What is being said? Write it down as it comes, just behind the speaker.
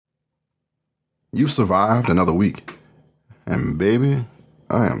You've survived another week. And baby,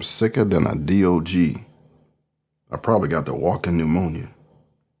 I am sicker than a DOG. I probably got the walking pneumonia.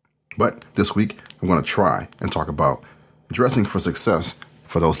 But this week, I'm going to try and talk about dressing for success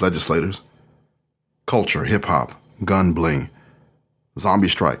for those legislators, culture, hip-hop, gun bling, zombie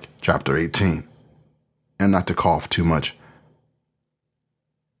strike, chapter 18, and not to cough too much.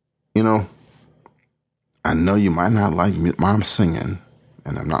 You know, I know you might not like my singing,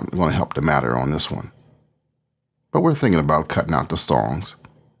 and I'm not going to help the matter on this one. But we're thinking about cutting out the songs.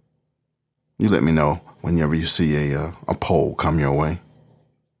 You let me know whenever you see a poll come your way.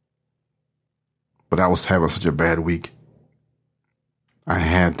 But I was having such a bad week. I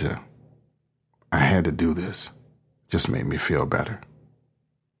had to do this. Just made me feel better.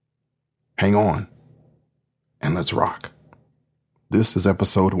 Hang on, and let's rock. This is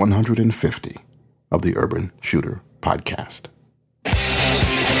episode 150 of the Urban Shooter Podcast.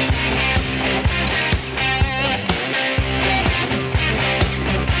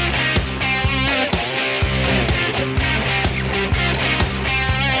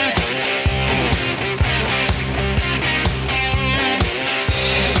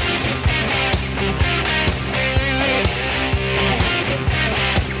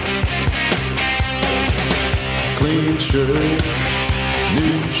 Clean shirt,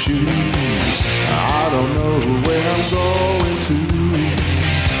 new shoes, I don't know where I'm going to.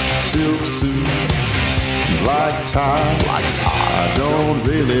 Silk suit, black tie, I don't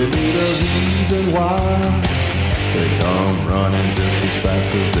really need a reason why. They come running just as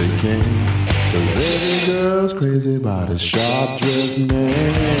fast as they can, 'cause every girl's crazy about a sharp-dressed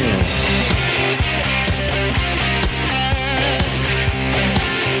man.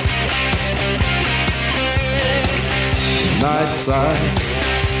 Night sights,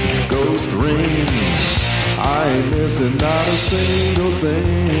 ghost ring, I ain't missing not a single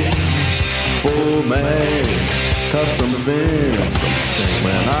thing. Full mask, custom fins,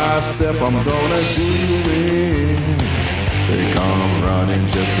 when I step I'm gonna do it. They come running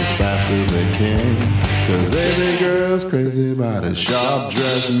just as fast as they can, 'cause every girl's crazy about a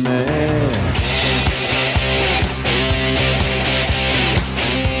sharp-dressed man.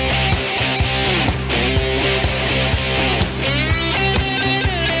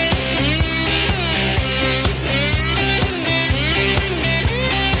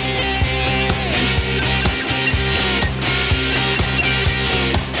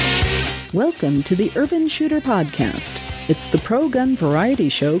 Welcome to the Urban Shooter Podcast. It's the pro-gun variety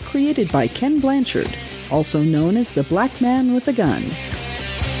show created by Ken Blanchard, also known as the Black Man with a Gun.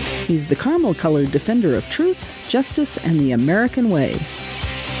 He's the caramel-colored defender of truth, justice, and the American way.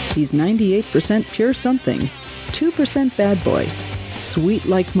 He's 98% pure something, 2% bad boy, sweet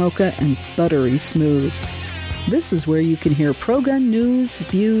like mocha, and buttery smooth. This is where you can hear pro-gun news,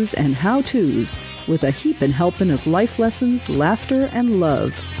 views, and how-tos with a heapin' helpin' of life lessons, laughter, and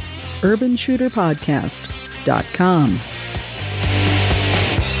love. UrbanShooterPodcast.com.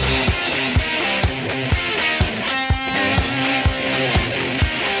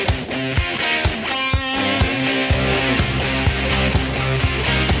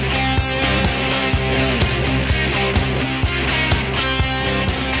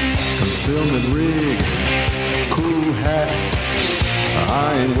 Concealment rig, cool hat,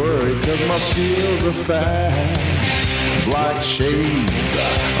 I ain't worried 'cause my skills are fat. Black shades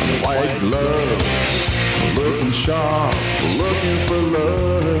and white gloves, looking sharp, looking for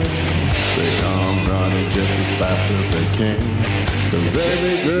love. They come running just as fast as they can, 'cause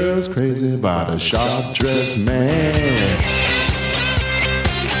every girl's crazy about a sharp-dressed man.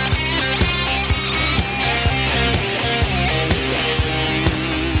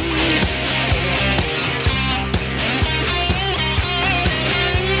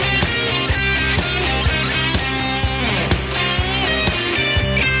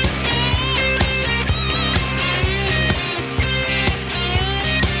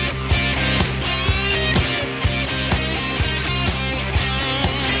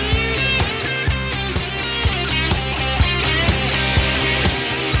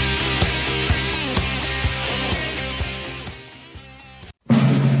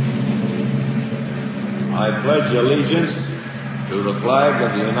 I pledge allegiance to the flag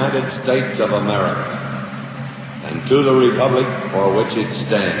of the United States of America and to the republic for which it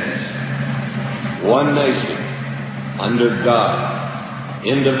stands, one nation, under God,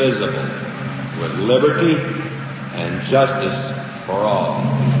 indivisible, with liberty and justice for all.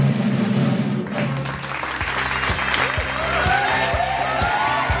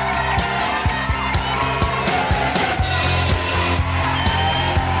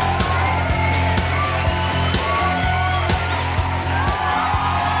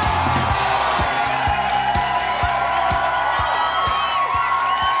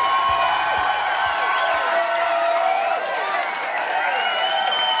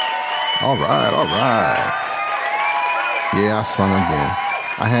 All right. Yeah, I sung again.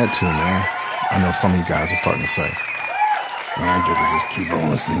 I had to, man. I know some of you guys are starting to say, man, Joker, just keep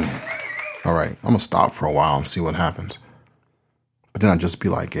on singing. All right, I'm going to stop for a while and see what happens. But then I'll just be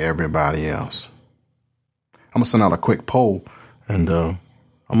like everybody else. I'm going to send out a quick poll, and I'm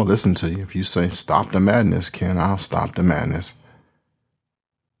going to listen to you. If you say, stop the madness, Ken, I'll stop the madness.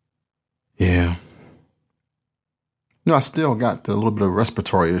 Yeah. I still got a little bit of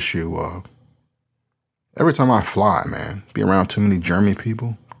respiratory issue. Every time I fly, man, be around too many germy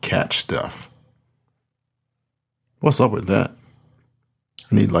people, catch stuff. What's up with that?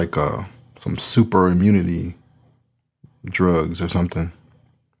 I need like some super immunity drugs or something.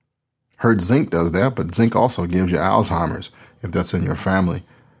 Heard zinc does that, but zinc also gives you Alzheimer's if that's in your family.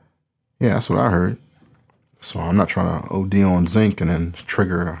 Yeah, that's what I heard. So I'm not trying to OD on zinc and then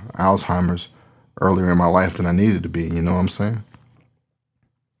trigger Alzheimer's earlier in my life than I needed to be. You know what I'm saying?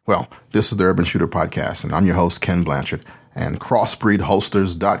 Well, this is the Urban Shooter Podcast, and I'm your host, Ken Blanchard, and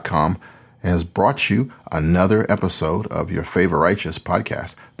CrossbreedHolsters.com has brought you another episode of your favorite righteous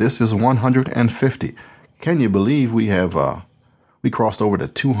podcast. This is 150. Can you believe we crossed over the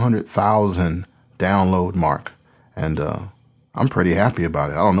 200,000 download mark? And I'm pretty happy about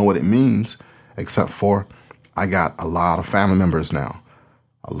it. I don't know what it means, except for I got a lot of family members now.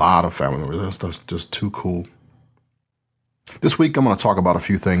 A lot of family members. That's just too cool. This week, I'm going to talk about a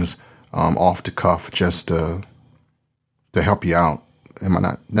few things off the cuff just to help you out. It might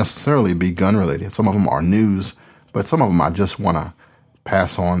not necessarily be gun related. Some of them are news, but some of them I just want to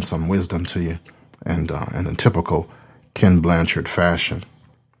pass on some wisdom to you and in a typical Ken Blanchard fashion.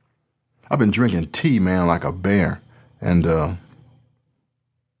 I've been drinking tea, man, like a bear. And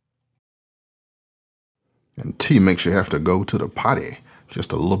tea makes you have to go to the potty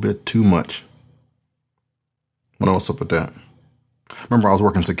just a little bit too much. What else up with that? Remember, I was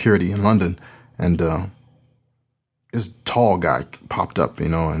working security in London, and this tall guy popped up,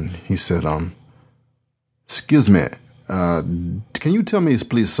 and he said, excuse me, can you tell me,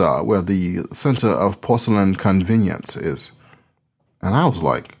 please, where the Center of Porcelain Convenience is? And I was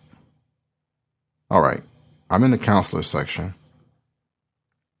like, all right, I'm in the counselor section.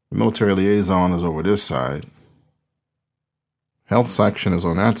 The military liaison is over this side. Health section is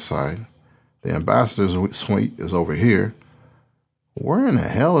on that side. The ambassador's suite is over here. Where in the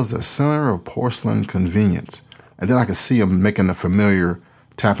hell is the Center of Porcelain Convenience? And then I could see him making the familiar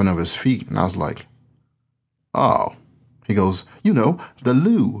tapping of his feet. And I was like, oh. He goes, the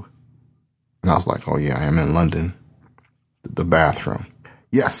loo. And I was like, oh, yeah, I am in London. The bathroom.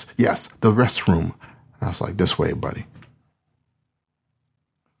 Yes, the restroom. And I was like, this way, buddy.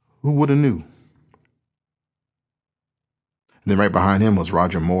 Who would have knew? And then right behind him was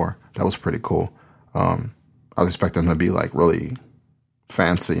Roger Moore. That was pretty cool. I was expecting him to be like really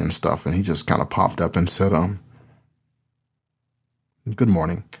fancy and stuff. And he just kind of popped up and said, good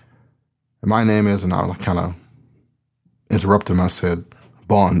morning. And my name is, and I kind of interrupted him. I said,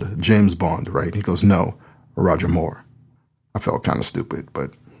 Bond, James Bond, right? He goes, no, Roger Moore. I felt kind of stupid,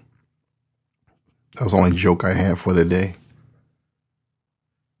 but that was the only joke I had for the day.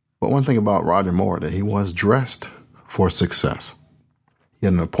 But one thing about Roger Moore, that he was dressed for success. He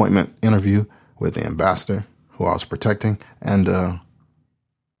had an appointment interview with the ambassador who I was protecting, and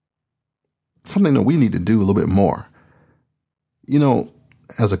something that we need to do a little bit more.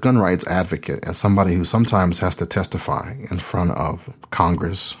 As a gun rights advocate, as somebody who sometimes has to testify in front of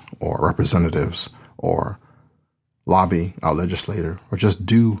Congress or representatives or lobby our legislator or just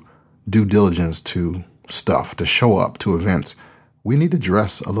do due diligence to stuff, to show up to events, we need to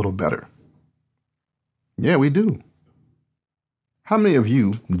dress a little better. Yeah, we do. How many of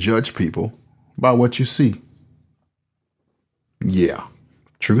you judge people by what you see? Yeah,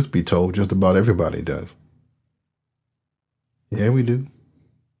 truth be told, just about everybody does. Yeah, we do.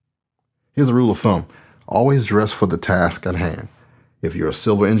 Here's a rule of thumb. Always dress for the task at hand. If you're a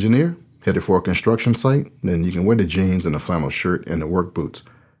civil engineer headed for a construction site, then you can wear the jeans and the flannel shirt and the work boots.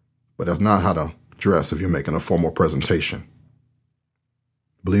 But that's not how to dress if you're making a formal presentation.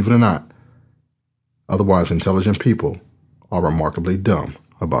 Believe it or not, otherwise intelligent people are remarkably dumb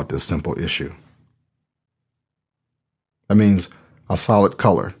about this simple issue. That means a solid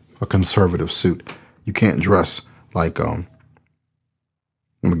color, a conservative suit. You can't dress like, I'm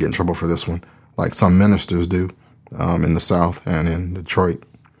going to get in trouble for this one, like some ministers do in the South and in Detroit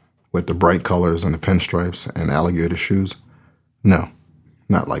with the bright colors and the pinstripes and alligator shoes. No,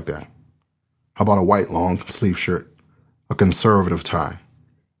 not like that. How about a white long sleeve shirt, a conservative tie?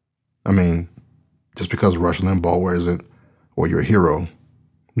 I mean, just because Rush Limbaugh wears it or your hero,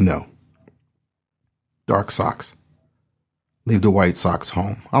 no. Dark socks, Leave the white socks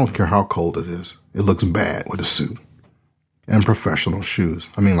home. I don't care how cold it is. It looks bad with a suit. And professional shoes.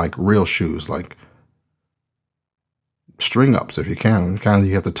 I mean, like real shoes, like string ups if you can. Kind of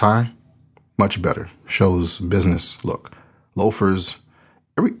you have to tie. Much better. Shows business look. Loafers.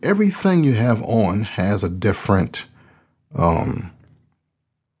 Everything you have on has a different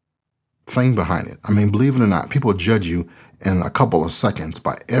thing behind it. I mean, believe it or not, people judge you in a couple of seconds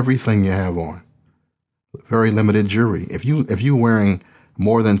by everything you have on. Very limited jewelry. If you're wearing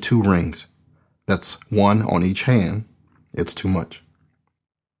more than 2 rings, that's 1 on each hand, it's too much.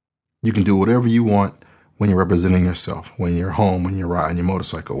 You can do whatever you want when you're representing yourself, when you're home, when you're riding your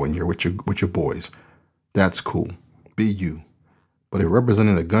motorcycle, when you're with your boys. That's cool. Be you. But if you're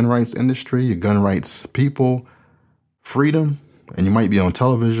representing the gun rights industry, your gun rights people, freedom, and you might be on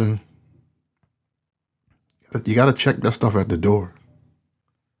television, you got to check that stuff at the door.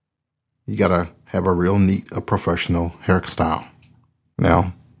 You got to have a real neat, a professional hairstyle.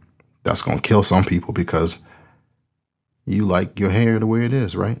 Now, that's going to kill some people because you like your hair the way it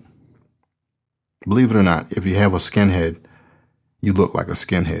is, right? Believe it or not, if you have a skinhead, you look like a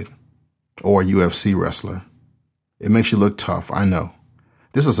skinhead or a UFC wrestler. It makes you look tough. I know.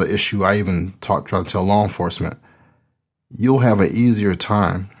 This is an issue I even try to tell law enforcement. You'll have an easier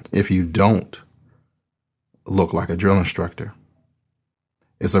time if you don't look like a drill instructor.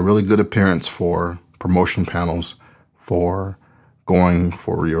 It's a really good appearance for promotion panels, for going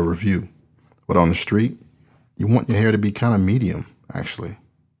for your review. But on the street, you want your hair to be kind of medium, actually,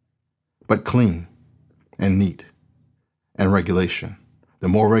 but clean and neat and regulation. The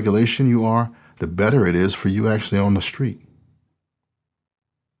more regulation you are, the better it is for you actually on the street.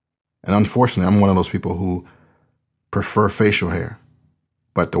 And unfortunately, I'm one of those people who prefer facial hair,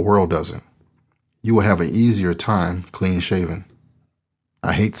 but the world doesn't. You will have an easier time clean shaven.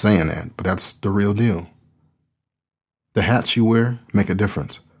 I hate saying that, but that's the real deal. The hats you wear make a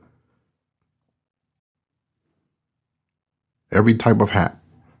difference. Every type of hat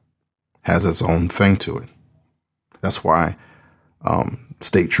has its own thing to it. That's why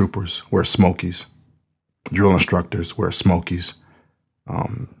state troopers wear smokies. Drill instructors wear smokies.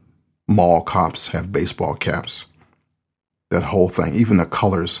 Mall cops have baseball caps. That whole thing, even the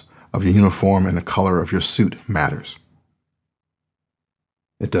colors of your uniform and the color of your suit matters.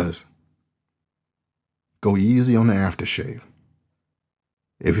 It does. Go easy on the aftershave.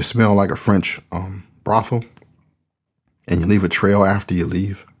 If you smell like a French brothel and you leave a trail after you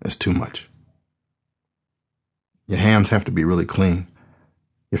leave, it's too much. Your hands have to be really clean.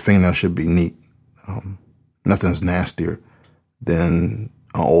 Your fingernails should be neat. Nothing's nastier than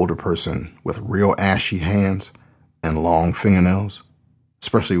an older person with real ashy hands and long fingernails,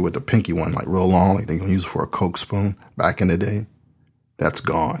 especially with the pinky one, like real long, like they can use for a Coke spoon back in the day. That's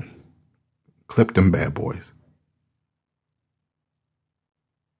gone. Clip them bad boys.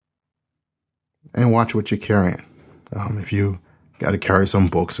 And watch what you're carrying. If you got to carry some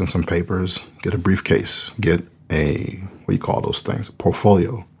books and some papers, get a briefcase, get a, what do you call those things? A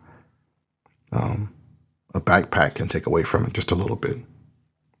portfolio. A backpack can take away from it just a little bit.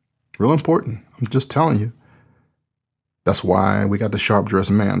 Real important. I'm just telling you. That's why we got the Sharp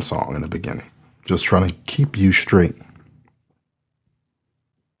Dressed Man song in the beginning. Just trying to keep you straight.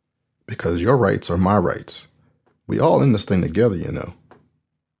 Because your rights are my rights. We all in this thing together, you know.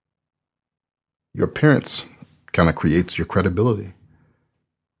 Your appearance kind of creates your credibility.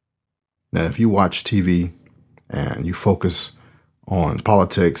 Now, if you watch TV and you focus on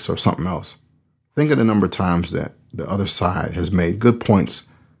politics or something else, think of the number of times that the other side has made good points,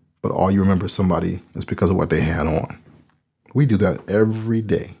 but all you remember somebody is because of what they had on. We do that every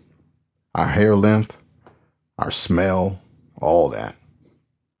day. Our hair length, our smell, all that.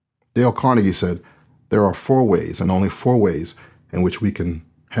 Dale Carnegie said, there are 4 ways and only 4 ways in which we can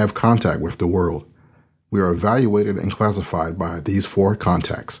have contact with the world. We are evaluated and classified by these 4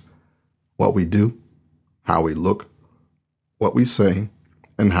 contacts. What we do, how we look, what we say,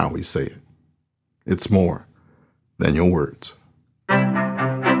 and how we say it. It's more than your words.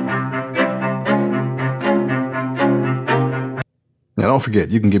 Now, don't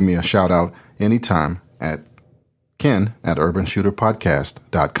forget, you can give me a shout out anytime at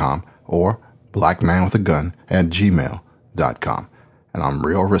ken@urbanshooterpodcast.com or blackmanwithagun@gmail.com. And I'm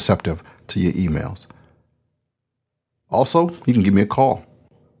real receptive to your emails. Also, you can give me a call.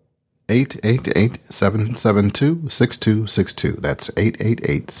 888-772-6262. That's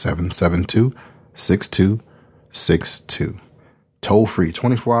 888-772-6262. Toll free,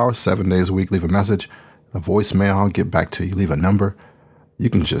 24 hours, 7 days a week. Leave a message, a voicemail. I'll get back to you. Leave a number. You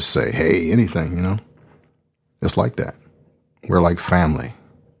can just say, hey, anything, you know. Just like that. We're like family.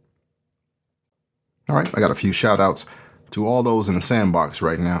 All right, I got a few shout outs to all those in the sandbox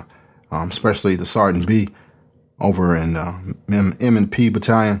right now, especially the Sergeant B over in M&P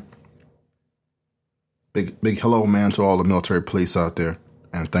Battalion. Big hello, man, to all the military police out there.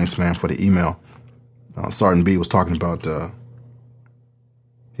 And thanks, man, for the email. Sergeant B was talking about,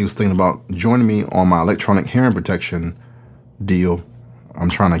 he was thinking about joining me on my electronic hearing protection deal. I'm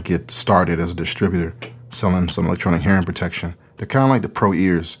trying to get started as a distributor, selling some electronic hearing protection. They're kind of like the Pro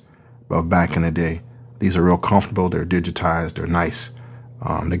Ears of back in the day. These are real comfortable. They're digitized. They're nice.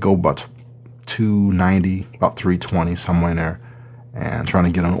 They go about $290, about $320, somewhere in there. And trying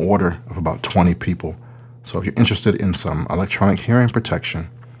to get an order of about 20 people. So if you're interested in some electronic hearing protection,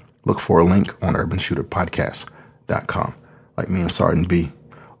 look for a link on urbanshooterpodcast.com, like me and Sergeant B.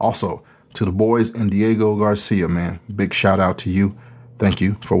 Also, to the boys in Diego Garcia, man, big shout out to you. Thank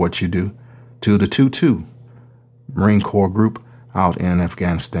you for what you do. To the 2-2 Marine Corps group out in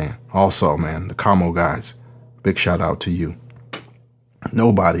Afghanistan. Also, man, the Camo guys, big shout out to you.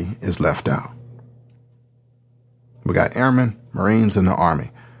 Nobody is left out. We got airmen, Marines, and the Army.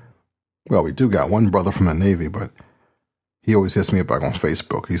 Well, we do got one brother from the Navy, but he always hits me back on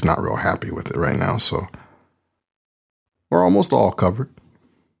Facebook. He's not real happy with it right now, so we're almost all covered.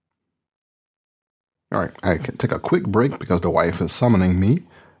 All right, I can take a quick break because the wife is summoning me.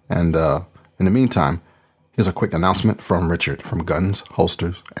 And in the meantime, here's a quick announcement from Richard from Guns,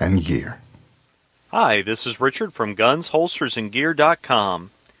 Holsters, and Gear. Hi, this is Richard from GunsHolstersandGear.com.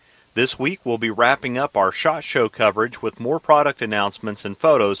 This week we'll be wrapping up our SHOT Show coverage with more product announcements and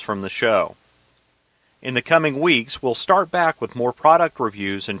photos from the show. In the coming weeks, we'll start back with more product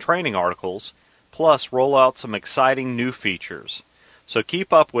reviews and training articles, plus roll out some exciting new features. So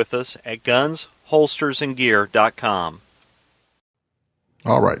keep up with us at GunsHolstersandGear.com.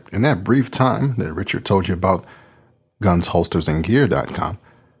 All right, in that brief time that Richard told you about GunsHolstersandGear.com,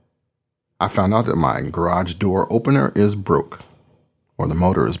 I found out that my garage door opener is broke, or the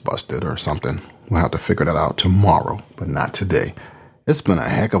motor is busted or something. We'll have to figure that out tomorrow, but not today. It's been a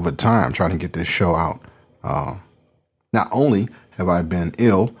heck of a time trying to get this show out. Not only have I been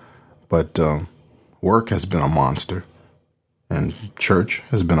ill, but work has been a monster, and church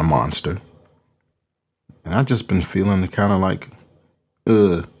has been a monster. And I've just been feeling kind of like,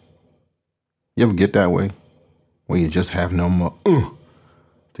 you ever get that way? Where you just have no more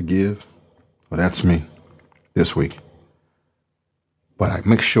to give? Well, that's me this week. But I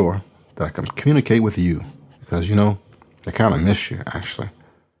make sure that I can communicate with you because, you know, I kind of miss you, actually.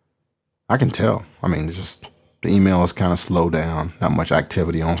 I can tell. I mean, just the email is kind of slowed down. Not much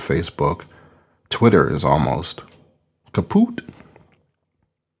activity on Facebook. Twitter is almost kaput.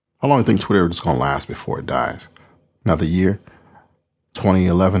 How long do you think Twitter is going to last before it dies? Another year?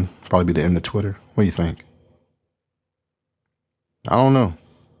 2011? Probably be the end of Twitter. What do you think? I don't know.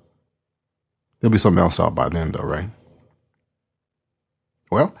 There'll be something else out by then, though, right?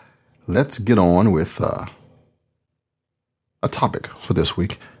 Well, let's get on with a topic for this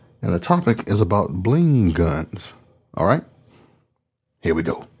week. And the topic is about Bling Guns. All right? Here we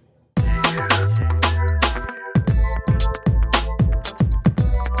go.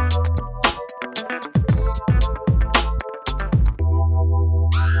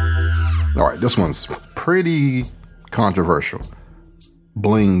 All right, this one's pretty controversial.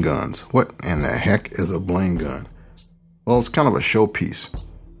 Bling Guns. What in the heck is a bling gun? Well, it's kind of a showpiece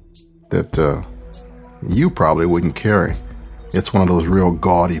that you probably wouldn't carry. It's one of those real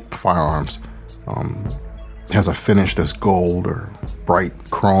gaudy firearms. Has a finish that's gold or bright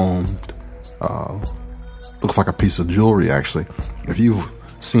chromed. Looks like a piece of jewelry, actually. If you've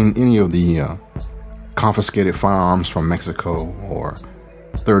seen any of the confiscated firearms from Mexico or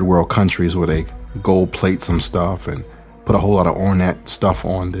third world countries where they gold plate some stuff and put a whole lot of ornate stuff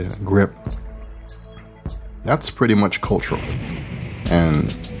on the grip, that's pretty much cultural. And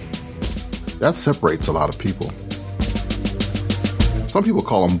that separates a lot of people. Some people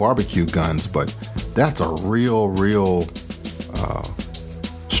call them barbecue guns, but that's a real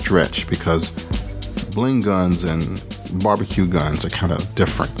stretch because bling guns and barbecue guns are kind of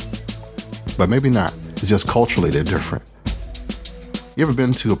different. But maybe not. It's just culturally they're different. You ever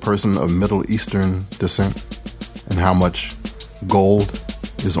been to a person of Middle Eastern descent and how much gold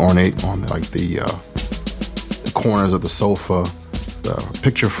is ornate on like the corners of the sofa, the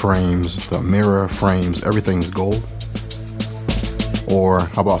picture frames, the mirror frames, everything's gold? Or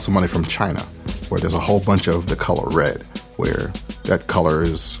how about somebody from China where there's a whole bunch of the color red, where that color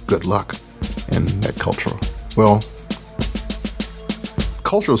is good luck in that culture? Well,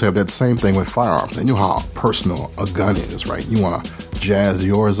 cultures have that same thing with firearms. They know how personal a gun is, right? You want to jazz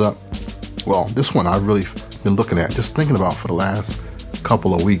yours up. Well, this one I've really been looking at, just thinking about for the last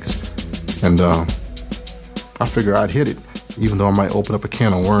couple of weeks. And I figure I'd hit it, even though I might open up a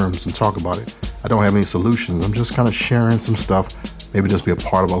can of worms and talk about it. I don't have any solutions. I'm just kind of sharing some stuff, maybe just be a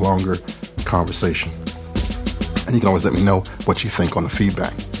part of a longer conversation. And you can always let me know what you think on the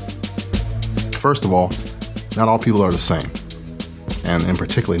feedback. First of all, not all people are the same. And in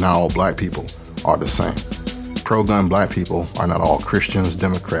particular, not all black people are the same. Pro-gun black people are not all Christians,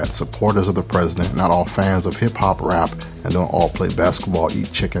 Democrats, supporters of the president, not all fans of hip-hop, rap, and don't all play basketball,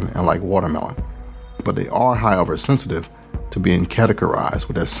 eat chicken, and like watermelon. But they are, however, sensitive to being categorized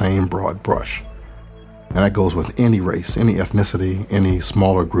with that same broad brush. And that goes with any race, any ethnicity, any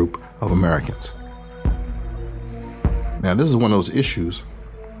smaller group of Americans. Now, this is one of those issues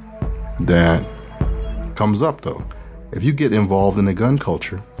that comes up, though. If you get involved in the gun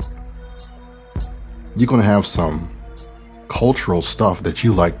culture, you're going to have some cultural stuff that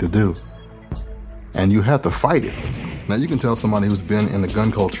you like to do, and you have to fight it. Now, you can tell somebody who's been in the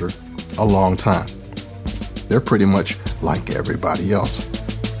gun culture a long time. They're pretty much like everybody else.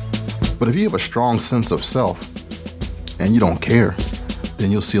 But if you have a strong sense of self and you don't care, then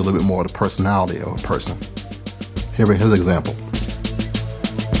you'll see a little bit more of the personality of a person. Here's an example.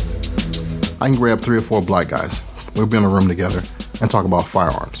 I can grab 3 or 4 black guys. We'll be in a room together and talk about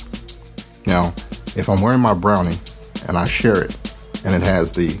firearms. Now, if I'm wearing my Brownie and I share it and it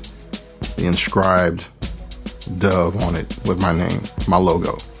has the inscribed dove on it with my name, my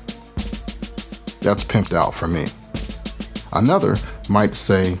logo, that's pimped out for me. Another might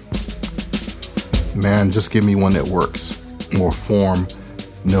say, man, just give me one that works. More form,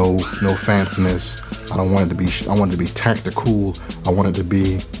 no fanciness. I want it to be tactical. I want it to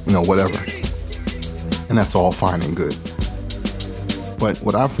be, whatever. And that's all fine and good. But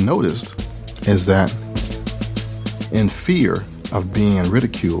what I've noticed is that in fear of being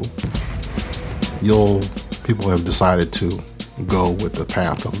ridiculed, people have decided to go with the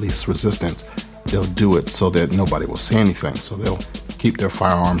path of least resistance. They'll do it so that nobody will say anything. So they'll keep their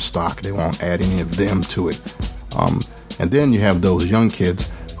firearm stock. They won't add any of them to it. And then you have those young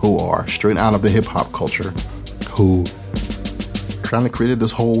kids who are straight out of the hip-hop culture who kind of created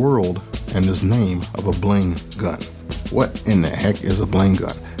this whole world and this name of a bling gun. What in the heck is a bling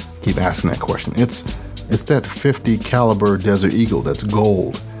gun? Keep asking that question. It's that 50 caliber Desert Eagle that's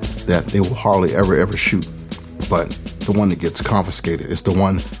gold that they will hardly ever shoot. But the one that gets confiscated. It's the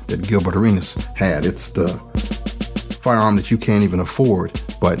one that Gilbert Arenas had. It's the firearm that you can't even afford,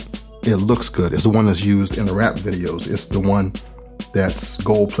 but it looks good. It's the one that's used in the rap videos. It's the one that's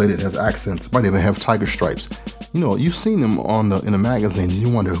gold-plated, has accents, might even have tiger stripes. You've seen them in the magazines.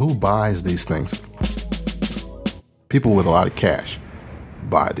 You wonder who buys these things. People with a lot of cash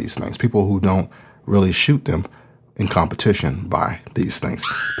buy these things. People who don't really shoot them in competition buy these things.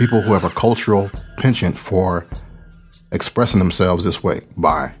 People who have a cultural penchant for expressing themselves this way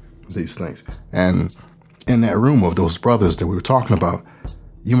buy these things. And in that room of those brothers that we were talking about,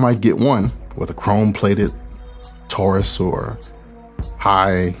 you might get one with a chrome-plated Taurus or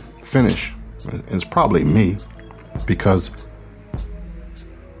high finish. And it's probably me, because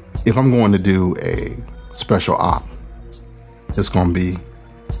if I'm going to do a special op, it's going to be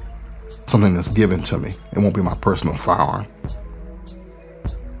something that's given to me. It won't be my personal firearm.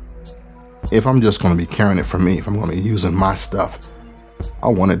 If I'm just going to be carrying it for me, if I'm going to be using my stuff, I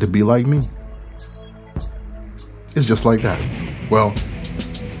want it to be like me. It's just like that. Well,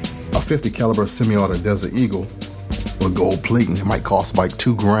 a 50 caliber semi-auto Desert Eagle with gold plating, it might cost like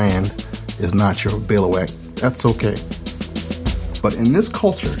 $2,000, is not your bailiwick. That's okay. But in this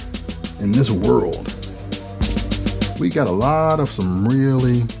culture, in this world, we got a lot of some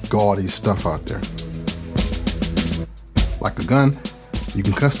really gaudy stuff out there. Like a gun, you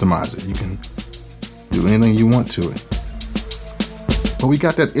can customize it. You can do anything you want to it. But we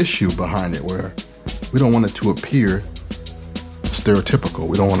got that issue behind it where we don't want it to appear stereotypical.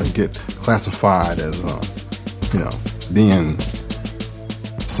 We don't want to get classified as, being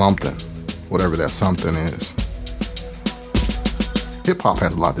something, whatever that something is. Hip-hop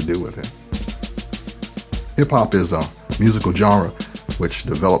has a lot to do with it. Hip-hop is a musical genre which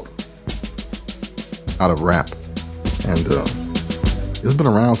developed out of rap, and it's been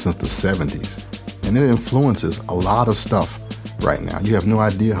around since the 70s, and it influences a lot of stuff right now. You have no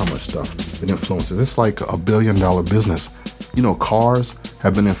idea how much stuff it influences. It's like $1 billion business. Cars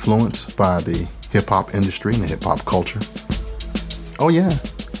have been influenced by the hip-hop industry and the hip-hop culture. Oh yeah.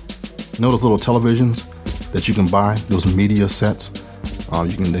 Those little televisions that you can buy, those media sets?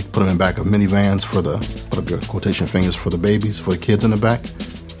 They put them in the back of minivans for put up your quotation fingers, for the babies, for the kids in the back.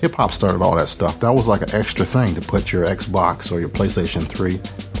 Hip-hop started all that stuff. That was like an extra thing to put your Xbox or your PlayStation 3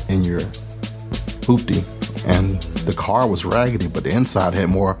 in your hoopty. And the car was raggedy, but the inside had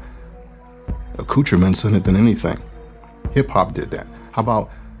more accoutrements in it than anything. Hip hop did that. How about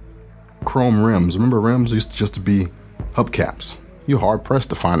chrome rims? Remember rims used to just to be hubcaps. You're hard pressed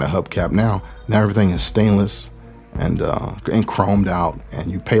to find a hubcap now. Now everything is stainless and chromed out,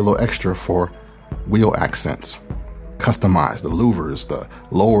 and you pay a little extra for wheel accents. Customized, the louvers, the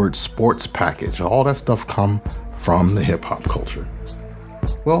lowered sports package, all that stuff come from the hip hop culture.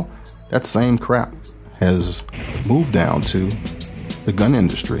 Well, that same crap has moved down to the gun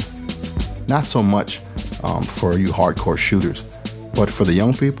industry. Not so much for you hardcore shooters, but for the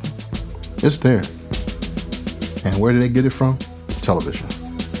young people, it's there. And where did they get it from? Television.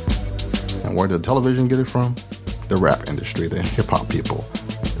 And where did the television get it from? The rap industry, the hip-hop people.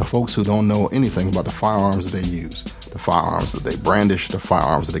 The folks who don't know anything about the firearms that they use, the firearms that they brandish, the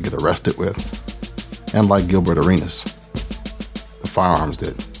firearms that they get arrested with. And like Gilbert Arenas, the firearms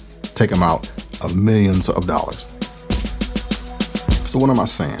that take them out of millions of dollars. So what am I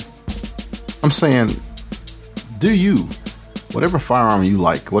saying? I'm saying, do you, whatever firearm you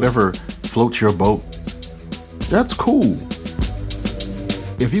like, whatever floats your boat, that's cool.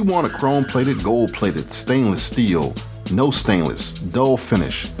 If you want a chrome-plated, gold-plated, stainless steel, no stainless, dull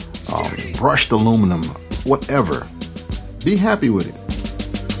finish, brushed aluminum, whatever, be happy with it.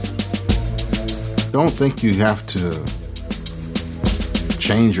 Don't think you have to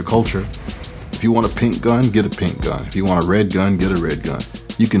change your culture. If you want a pink gun, get a pink gun. If you want a red gun, get a red gun.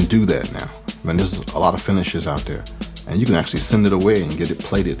 You can do that now. I mean, there's a lot of finishes out there, and you can actually send it away and get it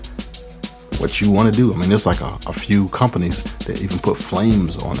plated what you want to do. I mean, there's like a few companies that even put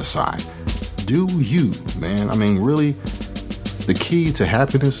flames on the side. Do you, man? I mean, really, the key to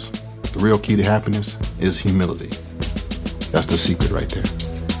happiness, the real key to happiness is humility. That's the secret right there.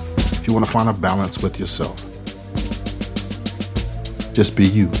 If you want to find a balance with yourself, just be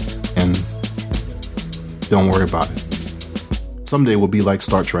you and don't worry about it. Someday we'll be like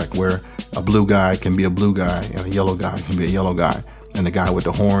Star Trek, where a blue guy can be a blue guy and a yellow guy can be a yellow guy, and the guy with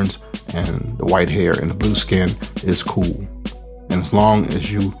the horns and the white hair and the blue skin is cool. And as long as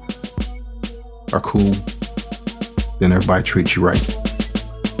you are cool, then everybody treats you right.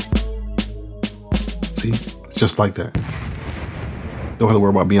 See? It's just like that. Don't have to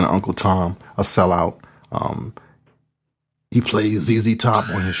worry about being an Uncle Tom, a sellout. He plays ZZ Top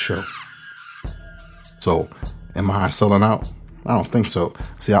on his show. So, am I selling out? I don't think so.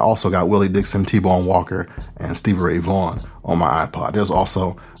 See, I also got Willie Dixon, T-Bone Walker, and Stevie Ray Vaughan on my iPod. There's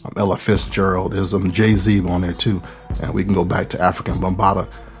also Ella Fitzgerald. There's Jay-Z on there too. And we can go back to African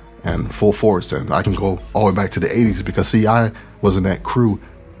Bambaataa and Full Force. And I can go all the way back to the 80s because, see, I was in that crew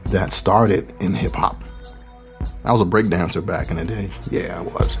that started in hip-hop. I was a breakdancer back in the day. Yeah, I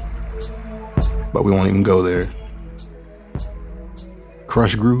was. But we won't even go there.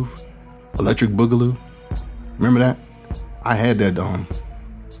 Crush Groove, Electric Boogaloo. Remember that? I had that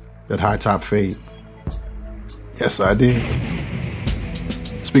high top fade. Yes, I did.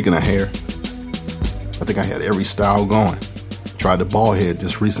 Speaking of hair, I think I had every style going. Tried the bald head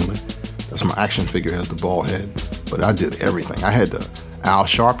just recently. That's my action figure, has the bald head. But I did everything. I had the Al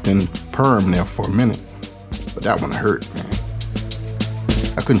Sharpton perm there for a minute. But that one hurt, man.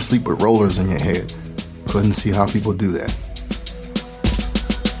 I couldn't sleep with rollers in your head. Couldn't see how people do that.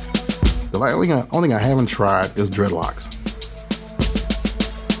 The only thing I haven't tried is dreadlocks.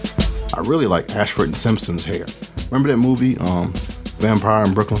 I really like Ashford and Simpson's hair. Remember that movie, Vampire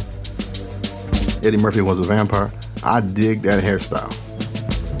in Brooklyn? Eddie Murphy was a vampire. I dig that hairstyle.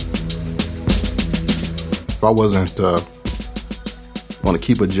 If I wasn't want to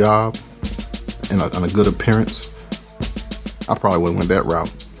keep a job and a good appearance, I probably would have went that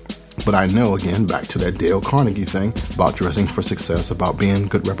route. But I know, again, back to that Dale Carnegie thing about dressing for success, about being a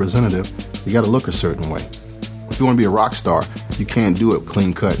good representative, you got to look a certain way. If you want to be a rock star, you can't do it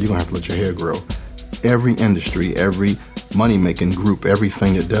clean cut. You're going to have to let your hair grow. Every industry, every money-making group,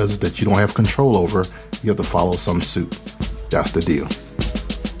 everything it does that you don't have control over, you have to follow some suit. That's the deal.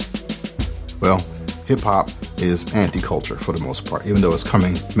 Well, hip-hop is anti-culture for the most part, even though it's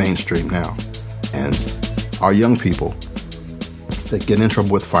coming mainstream now. And our young people that get in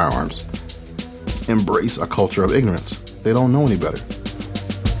trouble with firearms embrace a culture of ignorance. They don't know any better.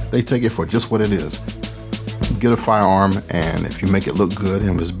 They take it for just what it is. You get a firearm, and if you make it look good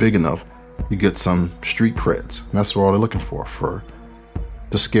and it's big enough, you get some street creds. And that's what all they're looking for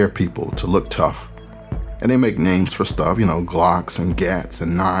to scare people, to look tough. And they make names for stuff, Glocks and Gats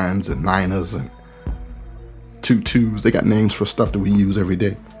and Nines and Niners and 22s. They got names for stuff that we use every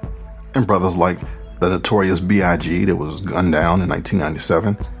day. And brothers like the notorious B.I.G. that was gunned down in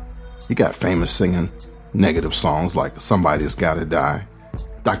 1997. He got famous singing negative songs like Somebody's Gotta Die.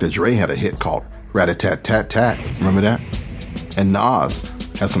 Dr. Dre had a hit called Rat-a-tat-tat-tat. Remember that? And Nas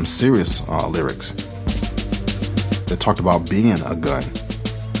has some serious lyrics that talked about being a gun.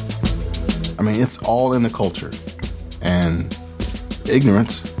 I mean, it's all in the culture, and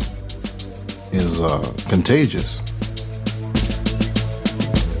ignorance is contagious.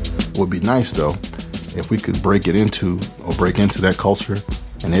 Would be nice though if we could break into that culture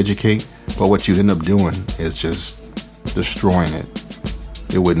and educate, but what you end up doing is just destroying it.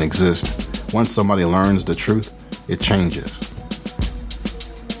 It wouldn't exist. Once somebody learns the truth, it changes,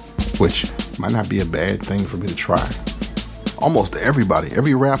 which might not be a bad thing for me to try. Almost everybody,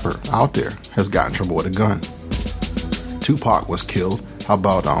 every rapper out there has gotten in trouble with a gun. Tupac was killed. How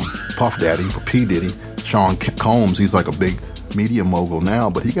about Puff Daddy or P. Diddy? Sean Combs, he's like a big media mogul now,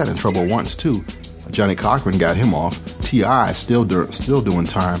 but he got in trouble once too. Johnny Cochran got him off. T.I. still doing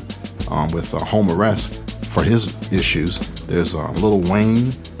time with home arrest for his issues. There's Lil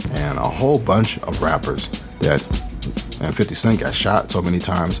Wayne and a whole bunch of rappers and 50 Cent got shot so many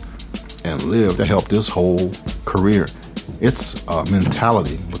times and lived to help this whole career. It's a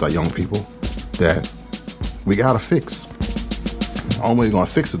mentality with our young people that we gotta fix. The only way you're gonna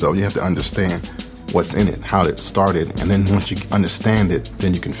fix it though, you have to understand what's in it, how it started, and then once you understand it,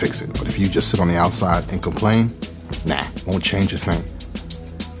 then you can fix it. But if you just sit on the outside and complain, won't change a thing.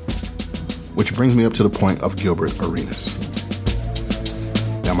 Which brings me up to the point of Gilbert Arenas.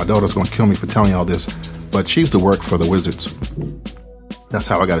 Now my daughter's gonna kill me for telling y'all this, but she used to work for the Wizards. That's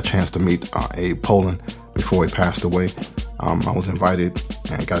how I got a chance to meet Abe Poland before he passed away. I was invited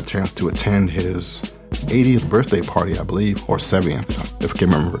and got a chance to attend his 80th birthday party, I believe, or 70th, if I can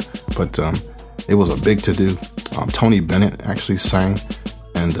remember. But it was a big to-do. Tony Bennett actually sang,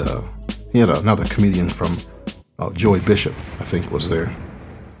 and he had another comedian from Joy Bishop, I think, was there.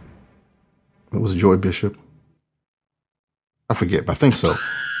 It was Joy Bishop. I forget, but I think so.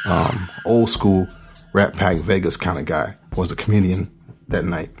 Old school Rat Pack Vegas kind of guy was a comedian that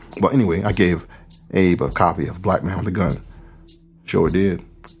night. Well, anyway, I gave Abe a copy of Black Man with a Gun. Sure did.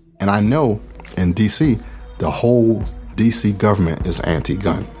 And I know in D.C., the whole D.C. government is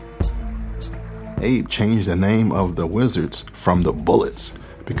anti-gun. Abe changed the name of the Wizards from the Bullets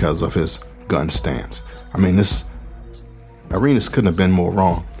because of his gun stance. I mean, this Arenas couldn't have been more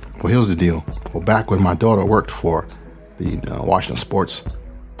wrong. Well, here's the deal. Well, back when my daughter worked for the Washington Sports,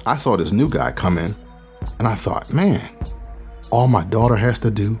 I saw this new guy come in, and I thought, man, all my daughter has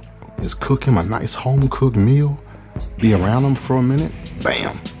to do is cook him a nice home-cooked meal, be around him for a minute,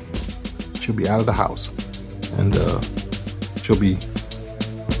 bam, she'll be out of the house. And she'll be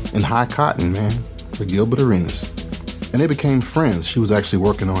in high cotton, man, for Gilbert Arenas. And they became friends. She was actually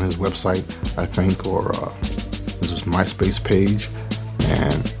working on his website, I think, or this was MySpace page.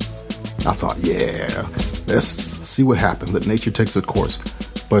 And I thought, yeah, let's see what happens. Let nature take its course.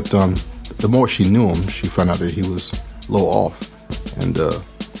 But the more she knew him, she found out that he was a little off. And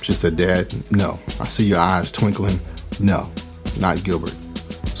she said, Dad, no. I see your eyes twinkling. No, not Gilbert.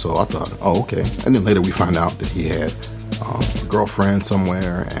 So I thought, oh, okay. And then later we found out that he had a girlfriend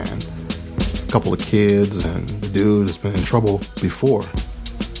somewhere and a couple of kids, and the dude has been in trouble before,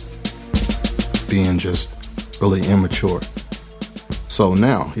 being just really immature. So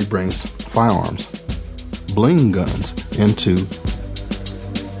now he brings firearms, Bling Guns, into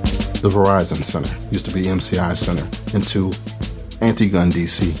the Verizon Center, used to be MCI Center, into Anti-Gun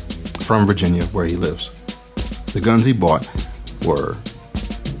DC from Virginia, where he lives. The guns he bought were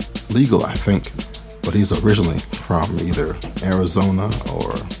legal, I think, but he's originally from either Arizona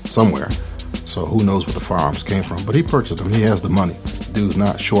or somewhere, so who knows where the firearms came from. But he purchased them. He has the money. Dude's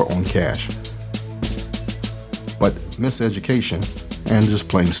not short on cash. But miseducation and just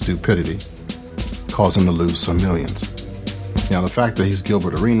plain stupidity caused him to lose some millions. Now, the fact that he's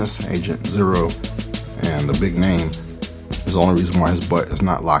Gilbert Arenas, Agent Zero, and a big name is the only reason why his butt is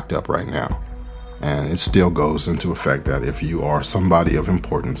not locked up right now. And it still goes into effect that if you are somebody of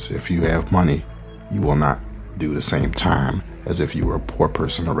importance, if you have money, you will not do the same time as if you were a poor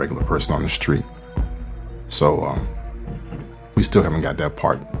person, a regular person on the street. So we still haven't got that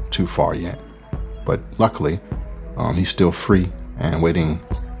part too far yet. But luckily, he's still free and waiting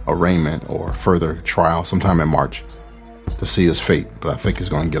arraignment or further trial sometime in March to see his fate. But I think he's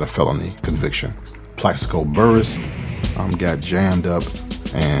going to get a felony conviction. Plaxico Burress got jammed up,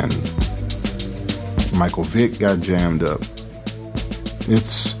 and Michael Vick got jammed up.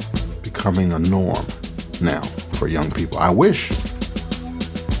 It's becoming a norm now for young people. I wish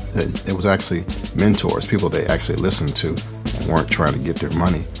that it was actually mentors, people they actually listened to and weren't trying to get their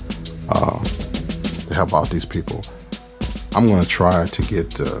money to help out these people. I'm going to try to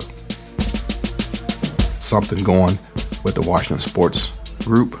get something going with the Washington Sports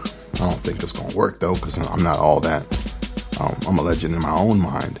group. I don't think it's going to work though, because I'm not all that I'm a legend in my own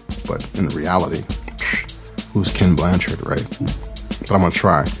mind, but in reality, who's Ken Blanchard, right? But I'm going to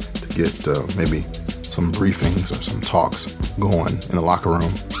try to get maybe some briefings or some talks going in the locker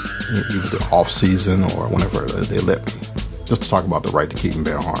room, either off season or whenever they let me, just to talk about the right to keep and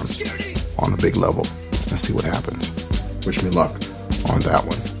bear arms on a big level and see what happens. Wish me luck on that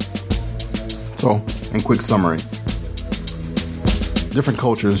one. So, in quick summary, different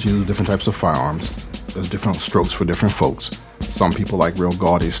cultures use different types of firearms. There's different strokes for different folks. Some people like real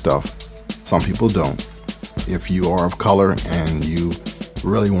gaudy stuff. Some people don't. If you are of color and you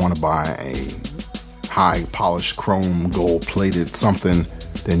really want to buy a high polished chrome gold plated something,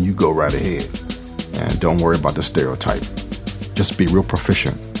 then you go right ahead and don't worry about the stereotype. Just be real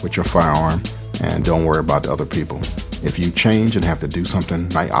proficient with your firearm and don't worry about the other people. If you change and have to do something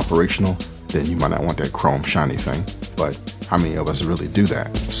night operational, then you might not want that chrome shiny thing. But how many of us really do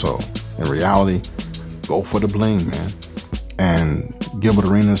that? So in reality, go for the bling, man. And Gilbert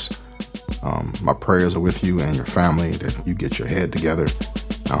Arenas, my prayers are with you and your family, that you get your head together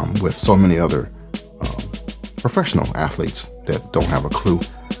with so many other professional athletes that don't have a clue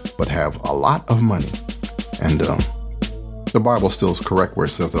but have a lot of money. And the Bible still is correct where it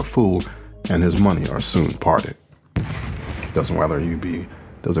says a fool and his money are soon parted. Doesn't matter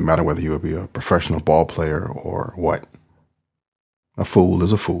whether you be a professional ball player or what. A fool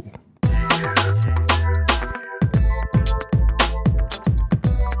is a fool.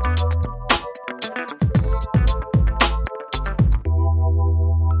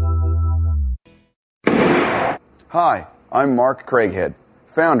 Hi, I'm Mark Craighead,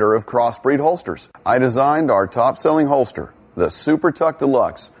 founder of Crossbreed Holsters. I designed our top-selling holster, the Super Tuck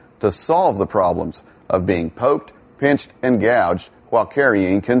Deluxe, to solve the problems of being poked, pinched, and gouged while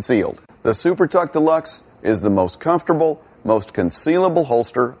carrying concealed. The Super Tuck Deluxe is the most comfortable, most concealable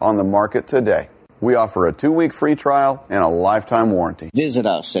holster on the market today. We offer a 2-week free trial and a lifetime warranty. Visit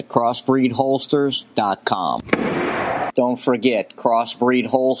us at crossbreedholsters.com. Don't forget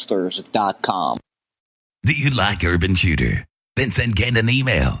crossbreedholsters.com. Do you like Urban Shooter? Then send Ken an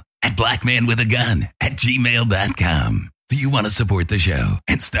email at blackmanwithagun@gmail.com. Do you want to support the show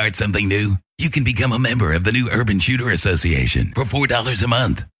and start something new? You can become a member of the new Urban Shooter Association for $4 a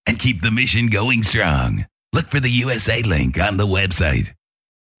month and keep the mission going strong. Look for the USA link on the website.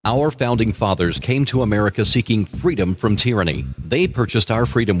 Our founding fathers came to America seeking freedom from tyranny. They purchased our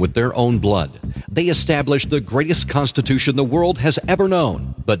freedom with their own blood. They established the greatest constitution the world has ever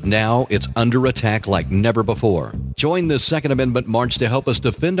known. But now it's under attack like never before. Join the Second Amendment March to help us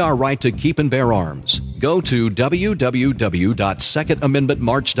defend our right to keep and bear arms. Go to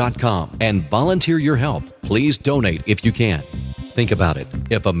www.secondamendmentmarch.com and volunteer your help. Please donate if you can. Think about it.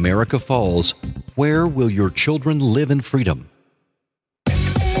 If America falls, where will your children live in freedom?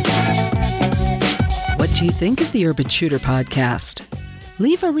 What do you think of the Urban Shooter podcast?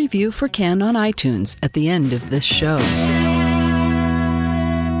 Leave a review for Ken on iTunes at the end of this show.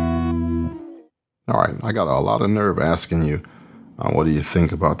 All right, I got a lot of nerve asking you, what do you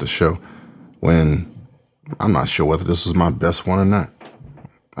think about the show, when I'm not sure whether this was my best one or not.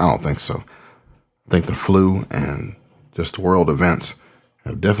 I don't think so. I think the flu and just world events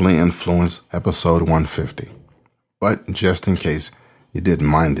have definitely influenced episode 150. But just in case you didn't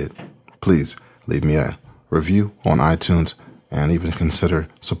mind it, please leave me a review on iTunes and even consider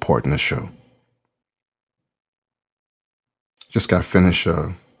supporting the show. Just got finished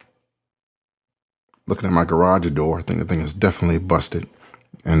looking at my garage door. I think the thing is definitely busted.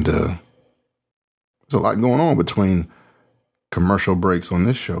 And there's a lot going on between commercial breaks on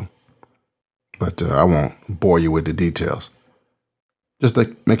this show. But I won't bore you with the details. Just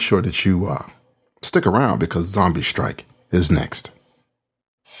make sure that you stick around, because Zombie Strike is next.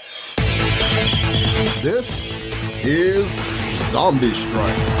 This is Zombie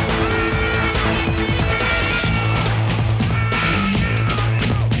Strike.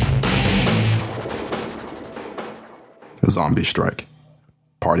 Zombie Strike,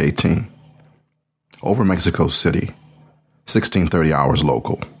 Part 18. Over Mexico City, 16:30 hours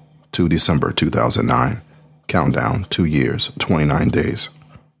local, 2 December 2009. Countdown, 2 years, 29 days.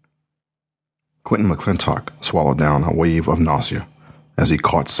 Quentin McClintock swallowed down a wave of nausea as he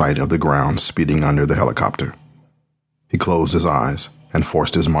caught sight of the ground speeding under the helicopter. He closed his eyes and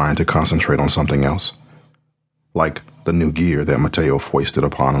forced his mind to concentrate on something else, like the new gear that Mateo foisted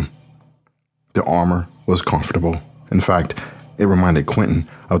upon him. The armor was comfortable. In fact, it reminded Quentin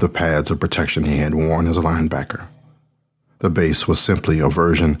of the pads of protection he had worn as a linebacker. The base was simply a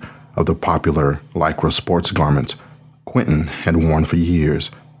version of the popular Lycra sports garments Quentin had worn for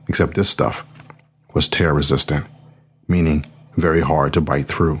years, except this stuff was tear-resistant, meaning very hard to bite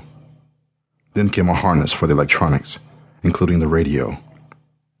through. Then came a harness for the electronics, including the radio,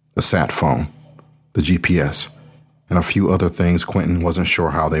 the sat phone, the GPS, and a few other things Quentin wasn't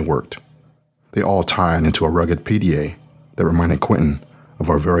sure how they worked. They all tied into a rugged PDA that reminded Quentin of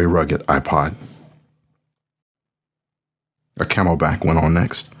our very rugged iPod. A camelback went on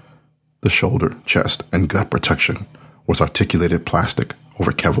next. The shoulder, chest, and gut protection was articulated plastic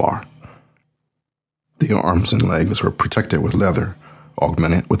over Kevlar. The arms and legs were protected with leather,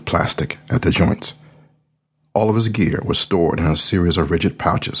 augmented with plastic at the joints. All of his gear was stored in a series of rigid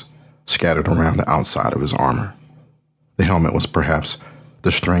pouches scattered around the outside of his armor. The helmet was perhaps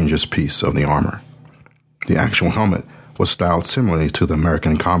the strangest piece of the armor. The actual helmet was styled similarly to the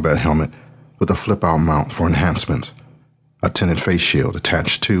American combat helmet with a flip-out mount for enhancements, a tinted face shield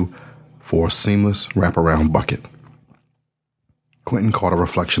attached to for a seamless wraparound bucket. Quentin caught a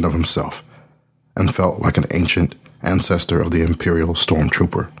reflection of himself and felt like an ancient ancestor of the Imperial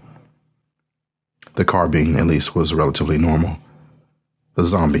Stormtrooper. The carbine, at least, was relatively normal. The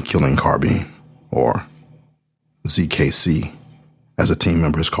zombie-killing carbine, or ZKC, as the team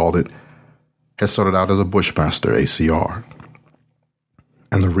members called it, had started out as a Bushmaster ACR,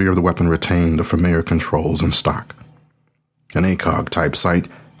 and the rear of the weapon retained the familiar controls in stock. An ACOG-type sight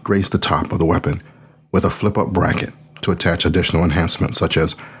graced the top of the weapon with a flip-up bracket to attach additional enhancements such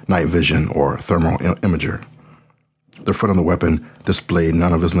as night vision or thermal imager. The front of the weapon displayed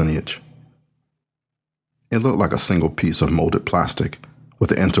none of his lineage. It looked like a single piece of molded plastic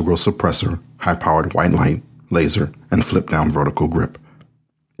with an integral suppressor, high-powered white light, laser, and flip-down vertical grip.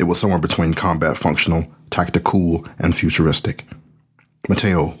 It was somewhere between combat functional, tactical, and futuristic.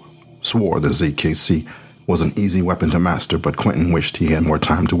 Mateo swore the ZKC was an easy weapon to master, but Quentin wished he had more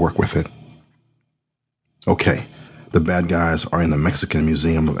time to work with it. Okay, the bad guys are in the Mexican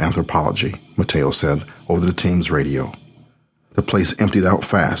Museum of Anthropology, Mateo said over the team's radio. The place emptied out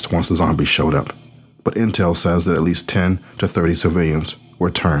fast once the zombies showed up, but intel says that at least 10 to 30 civilians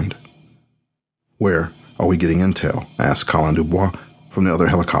were turned. Where are we getting intel? Asked Colin Dubois from the other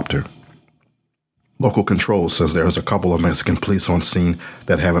helicopter. Local control says there's a couple of Mexican police on scene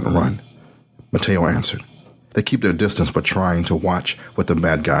that haven't run. Mateo answered. They keep their distance but trying to watch what the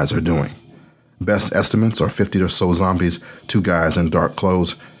bad guys are doing. Best estimates are 50 or so zombies, 2 guys in dark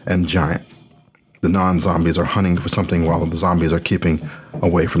clothes, and Giant. The non-zombies are hunting for something while the zombies are keeping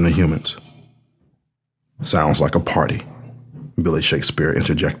away from the humans. Sounds like a party, Billy Shakespeare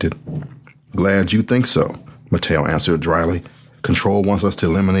interjected. Glad you think so, Mateo answered dryly. Control wants us to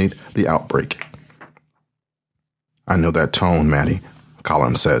eliminate the outbreak. I know that tone, Matty,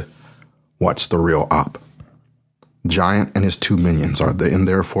 Colin said. What's the real op? Giant and his 2 minions are in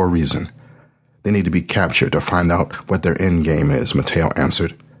there for a reason. They need to be captured to find out what their end game is, Mateo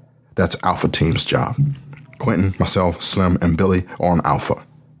answered. That's Alpha Team's job. Quentin, myself, Slim, and Billy are on Alpha.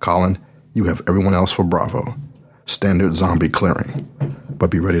 Colin, you have everyone else for Bravo. Standard zombie clearing.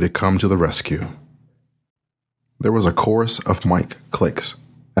 But be ready to come to the rescue. There was a chorus of mic clicks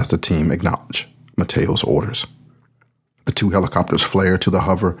as the team acknowledged Mateo's orders. The 2 helicopters flared to the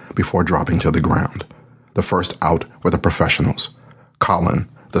hover before dropping to the ground. The first out were the professionals, Colin,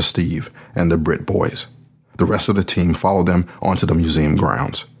 the Steve, and the Brit boys. The rest of the team followed them onto the museum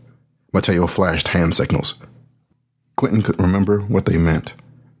grounds. Mateo flashed hand signals. Quentin couldn't remember what they meant.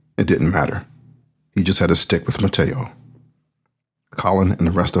 It didn't matter. He just had to stick with Mateo. Colin and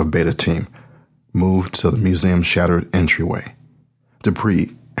the rest of Beta Team moved to the museum's shattered entryway.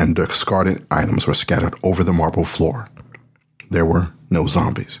 Debris and discarded items were scattered over the marble floor. There were no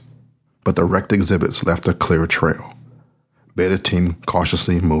zombies, but the wrecked exhibits left a clear trail. Beta Team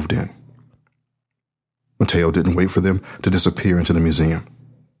cautiously moved in. Mateo didn't wait for them to disappear into the museum.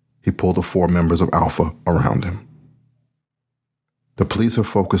 He pulled the 4 members of Alpha around him. The police have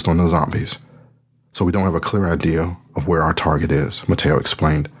focused on the zombies, so we don't have a clear idea of where our target is, Mateo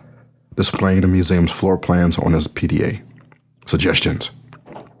explained, displaying the museum's floor plans on his PDA. Suggestions.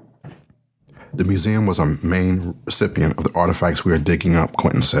 The museum was a main recipient of the artifacts we are digging up,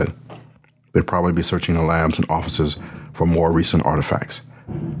 Quentin said. They'd probably be searching the labs and offices for more recent artifacts.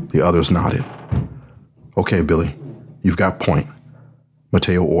 The others nodded. Okay, Billy, you've got point.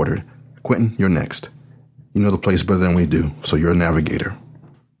 Mateo ordered. Quentin, you're next. You know the place better than we do, so you're a navigator.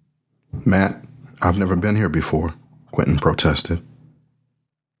 Matt, I've never been here before, Quentin protested.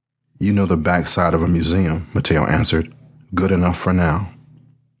 You know the backside of a museum, Mateo answered. Good enough for now.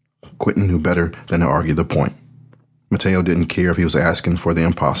 Quentin knew better than to argue the point. Mateo didn't care if he was asking for the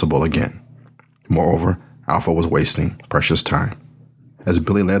impossible again. Moreover, Alpha was wasting precious time. As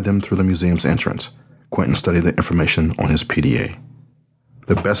Billy led them through the museum's entrance, Quentin studied the information on his PDA.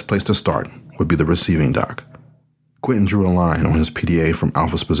 The best place to start would be the receiving dock. Quentin drew a line on his PDA from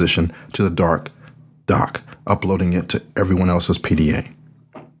Alpha's position to the dark dock uploading it to everyone else's PDA.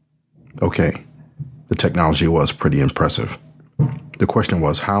 Okay, the technology was pretty impressive. The question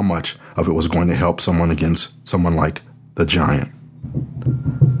was how much of it was going to help someone against someone like the Giant.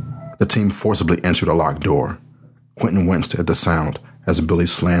 The team forcibly entered a locked door. Quentin winced at the sound as Billy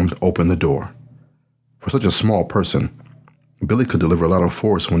slammed open the door. For such a small person, Billy could deliver a lot of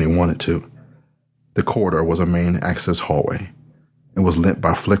force when he wanted to. The corridor was a main access hallway. It was lit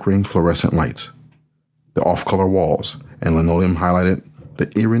by flickering fluorescent lights. The off-color walls and linoleum highlighted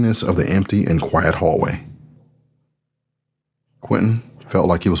the eeriness of the empty and quiet hallway. Quentin felt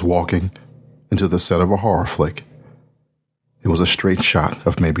like he was walking into the set of a horror flick. It was a straight shot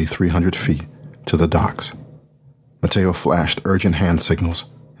of maybe 300 feet to the docks. Mateo flashed urgent hand signals,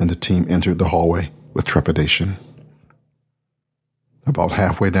 and the team entered the hallway with trepidation. About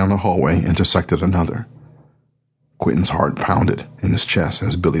halfway down the hallway intersected another. Quentin's heart pounded in his chest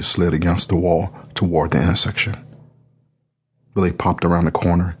as Billy slid against the wall toward the intersection. Billy popped around the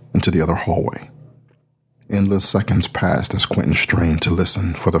corner into the other hallway. Endless seconds passed as Quentin strained to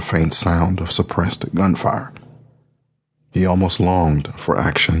listen for the faint sound of suppressed gunfire. He almost longed for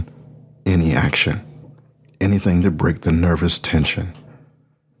action, anything to break the nervous tension.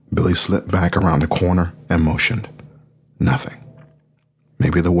 Billy slipped back around the corner and motioned. Nothing.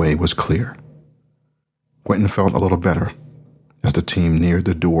 Maybe the way was clear. Quentin felt a little better as the team neared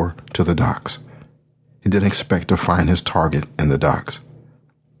the door to the docks. He didn't expect to find his target in the docks.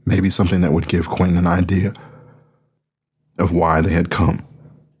 Maybe something that would give Quentin an idea of why they had come.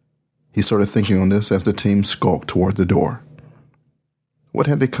 He started thinking on this as the team skulked toward the door. What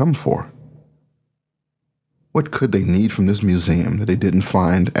had they come for? What could they need from this museum that they didn't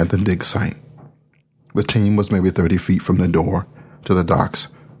find at the dig site? The team was maybe 30 feet from the door to the docks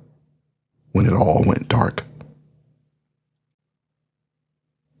when it all went dark.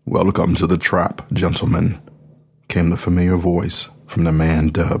 "Welcome to the trap, gentlemen," came the familiar voice from the man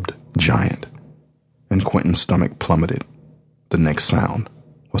dubbed Giant, and Quentin's stomach plummeted. The next sound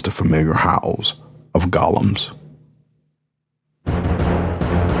was the familiar howls of golems.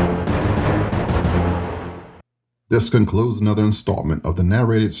 This concludes another installment of the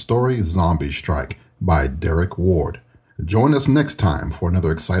narrated story Zombie Strike by Derek Ward. Join us next time for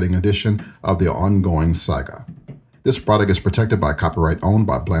another exciting edition of the ongoing saga. This product is protected by copyright owned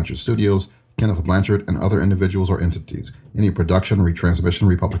by Blanchard Studios, Kenneth Blanchard, and other individuals or entities. Any production, retransmission,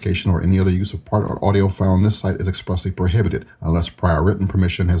 republication, or any other use of part or audio found on this site is expressly prohibited unless prior written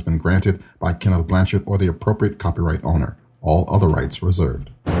permission has been granted by Kenneth Blanchard or the appropriate copyright owner. All other rights reserved.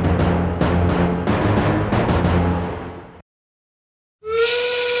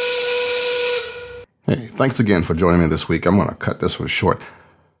 Hey, thanks again for joining me this week. I'm going to cut this one short.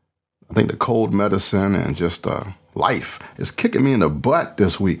 I think the cold medicine and just life is kicking me in the butt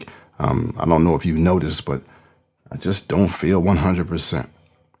this week. I don't know if you've noticed, but I just don't feel 100%.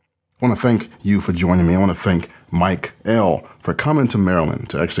 I want to thank you for joining me. I want to thank Mike L. for coming to Maryland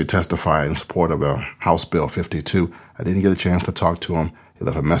to actually testify in support of House Bill 52. I didn't get a chance to talk to him. He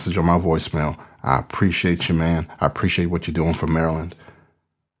left a message on my voicemail. I appreciate you, man. I appreciate what you're doing for Maryland.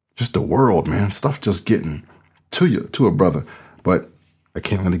 Just the world, man. Stuff just getting to you, to a brother. But I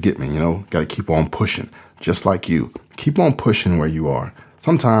can't let it get me, Got to keep on pushing, just like you. Keep on pushing where you are.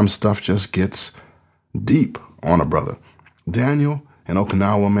 Sometimes stuff just gets deep on a brother. Daniel in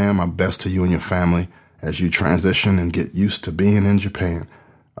Okinawa, man, my best to you and your family as you transition and get used to being in Japan.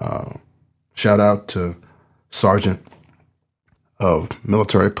 Shout out to Sergeant of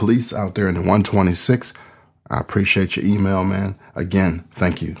Military Police out there in the 126. I appreciate your email, man. Again,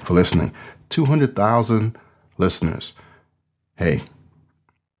 thank you for listening. 200,000 listeners. Hey,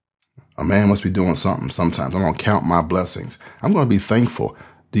 a man must be doing something sometimes. I'm going to count my blessings. I'm going to be thankful.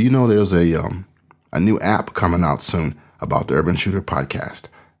 Do you know there's a new app coming out soon about the Urban Shooter podcast?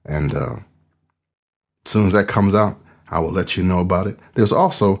 And as soon as that comes out, I will let you know about it. There's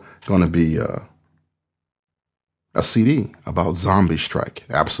also going to be a CD about Zombie Strike.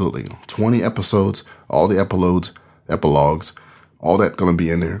 Absolutely. 20 episodes, all the epilogues, all that going to be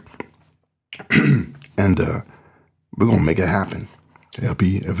in there. And we're going to make it happen. It'll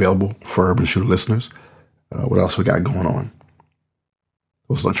be available for Urban Shooter listeners. What else we got going on?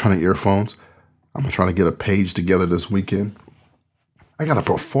 Those electronic earphones. I'm trying to get a page together this weekend. I got a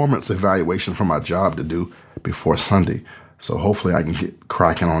performance evaluation for my job to do before Sunday. So hopefully I can get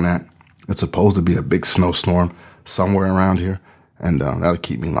cracking on that. It's supposed to be a big snowstorm somewhere around here, and that'll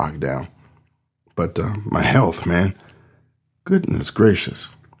keep me locked down. But my health, man, goodness gracious.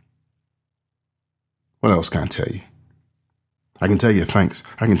 What else can I tell you? I can tell you thanks.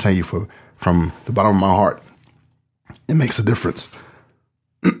 I can tell you from the bottom of my heart. It makes a difference.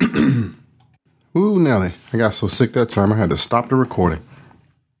 Ooh, Nelly. I got so sick that time I had to stop the recording.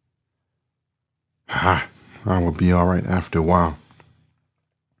 I will be all right after a while.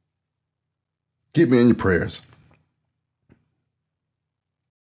 Keep me in your prayers.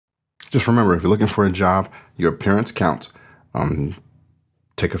 Just remember, if you're looking for a job, your appearance counts.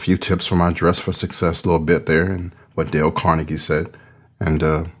 Take a few tips from my Dress for Success little bit there and what Dale Carnegie said.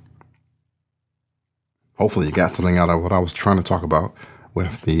 And hopefully you got something out of what I was trying to talk about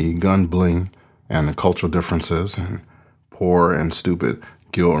with the gun bling and the cultural differences and poor and stupid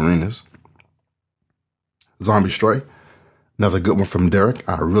Gil Arenas. Zombie Stray, another good one from Derek.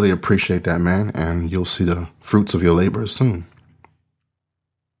 I really appreciate that, man, and you'll see the fruits of your labor soon.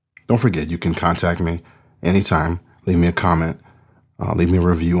 Don't forget, you can contact me anytime. Leave me a comment. Leave me a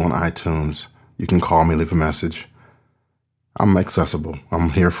review on iTunes. You can call me, leave a message. I'm accessible.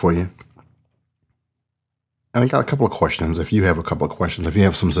 I'm here for you. And I got a couple of questions. If you have a couple of questions, if you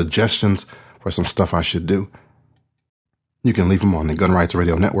have some suggestions for some stuff I should do, you can leave them on the Gun Rights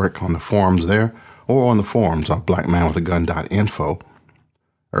Radio Network on the forums there, or on the forums on blackmanwithagun.info.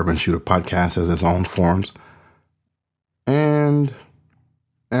 Urban Shooter Podcast has its own forums. And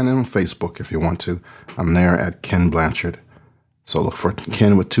on Facebook if you want to. I'm there at Ken Blanchard. So look for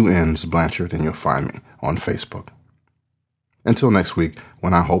Ken with 2 N's, Blanchard, and you'll find me on Facebook. Until next week,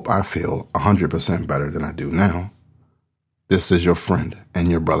 when I hope I feel 100% better than I do now, this is your friend and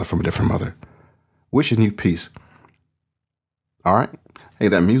your brother from a different mother, wishing you peace. All right? Hey,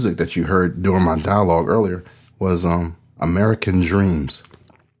 that music that you heard during my dialogue earlier was American Dreams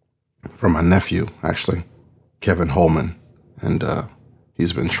from my nephew, actually, Kevin Holman. And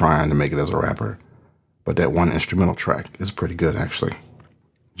he's been trying to make it as a rapper. But that one instrumental track is pretty good, actually.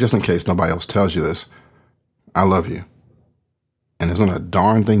 Just in case nobody else tells you this, I love you. And there's not a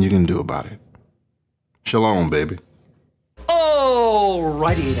darn thing you can do about it. Shalom, baby.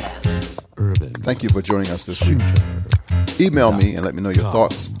 Alrighty then. Urban. Thank you for joining us this week. Email me and let me know your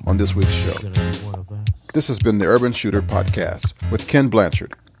thoughts on this week's show. This has been the Urban Shooter Podcast with Ken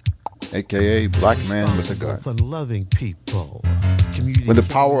Blanchard, a.k.a. Black Man with a Gun. When the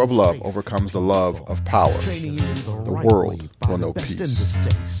power of love overcomes the love of power, the world will know peace.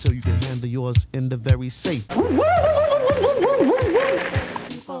 So you can handle yours in the very safe. Urban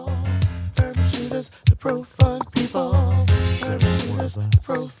Shooters, the pro fun people. Urban Shooters, the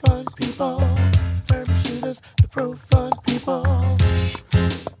pro fun people.